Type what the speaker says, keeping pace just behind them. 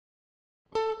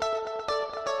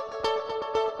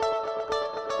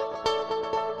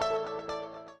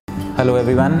Hello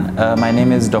everyone, my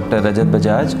name is Dr. Rajat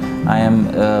Bajaj. I am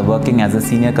working as a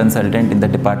senior consultant in the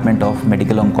Department of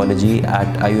Medical Oncology at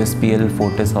IUSPL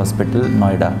Fortis Hospital,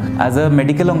 Noida. As a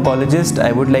medical oncologist,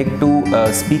 I would like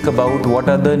to speak about what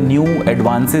are the new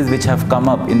advances which have come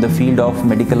up in the field of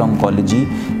medical oncology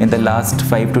in the last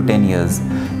 5 to 10 years.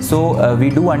 So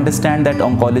we do understand that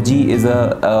oncology is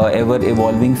a ever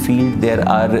evolving field. There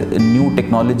are new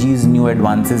technologies, new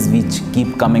advances which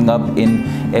keep coming up in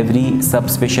every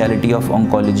subspecialty of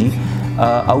oncology.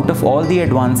 Out of all the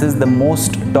advances, the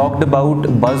most talked about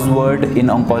buzzword in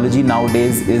oncology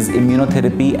nowadays is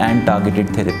immunotherapy and targeted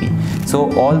therapy.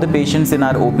 So all the patients in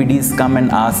our OPDs come and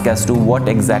ask as to what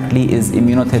exactly is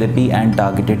immunotherapy and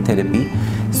targeted therapy.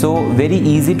 So very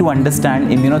easy to understand,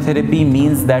 immunotherapy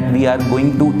means that we are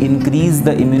going to increase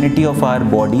the immunity of our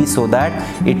body so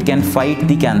that it can fight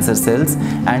the cancer cells,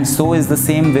 and so is the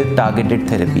same with targeted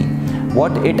therapy.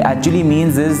 What it actually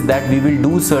means is that we will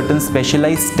do certain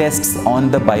specialized tests on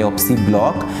the biopsy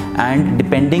block, and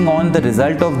depending on the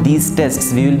result of these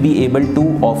tests, we will be able to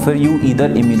offer you either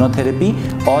immunotherapy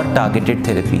or targeted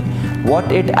therapy.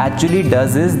 What it actually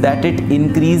does is that it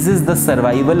increases the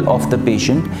survival of the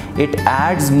patient, it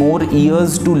adds more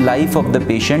years to life of the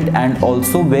patient, and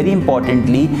also very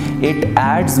importantly, it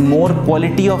adds more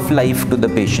quality of life to the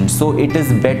patient. So it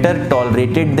is better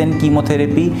tolerated than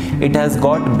chemotherapy, it has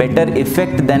got better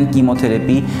effect than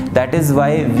chemotherapy. That is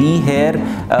why we here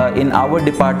in our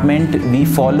department, we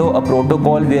follow a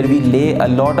protocol where we lay a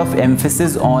lot of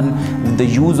emphasis on the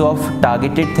use of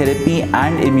targeted therapy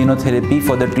and immunotherapy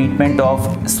for the treatment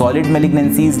of solid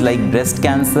malignancies like breast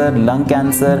cancer, lung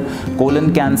cancer,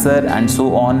 colon cancer, and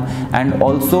so on, and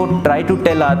also try to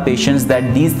tell our patients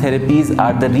that these therapies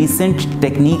are the recent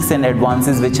techniques and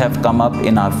advances which have come up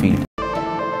in our field.